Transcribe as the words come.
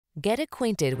Get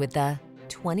acquainted with the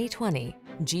 2020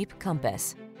 Jeep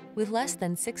Compass. With less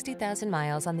than 60,000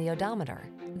 miles on the odometer,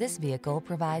 this vehicle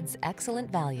provides excellent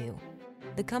value.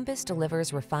 The Compass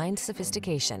delivers refined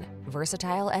sophistication,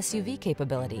 versatile SUV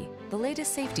capability, the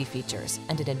latest safety features,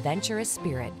 and an adventurous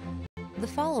spirit. The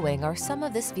following are some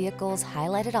of this vehicle's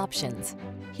highlighted options: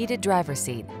 heated driver's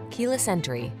seat, keyless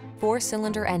entry,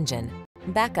 4-cylinder engine,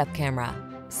 backup camera,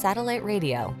 satellite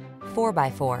radio,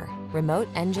 4x4, remote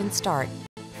engine start,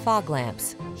 fog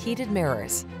lamps, heated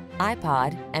mirrors,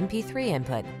 iPod, MP3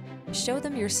 input. Show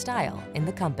them your style in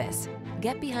the Compass.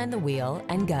 Get behind the wheel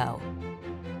and go.